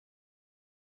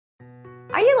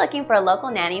Are you looking for a local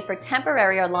nanny for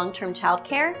temporary or long-term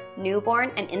childcare,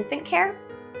 newborn and infant care?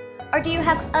 Or do you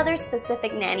have other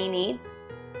specific nanny needs?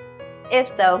 If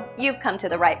so, you've come to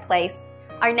the right place.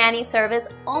 Our nanny service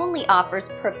only offers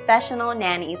professional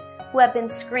nannies who have been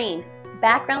screened,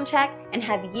 background checked, and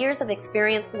have years of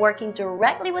experience working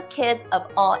directly with kids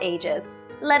of all ages.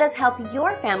 Let us help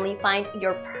your family find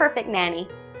your perfect nanny.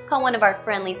 Call one of our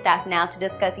friendly staff now to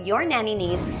discuss your nanny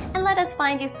needs and let us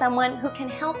find you someone who can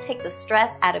help take the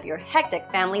stress out of your hectic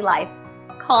family life.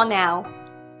 Call now.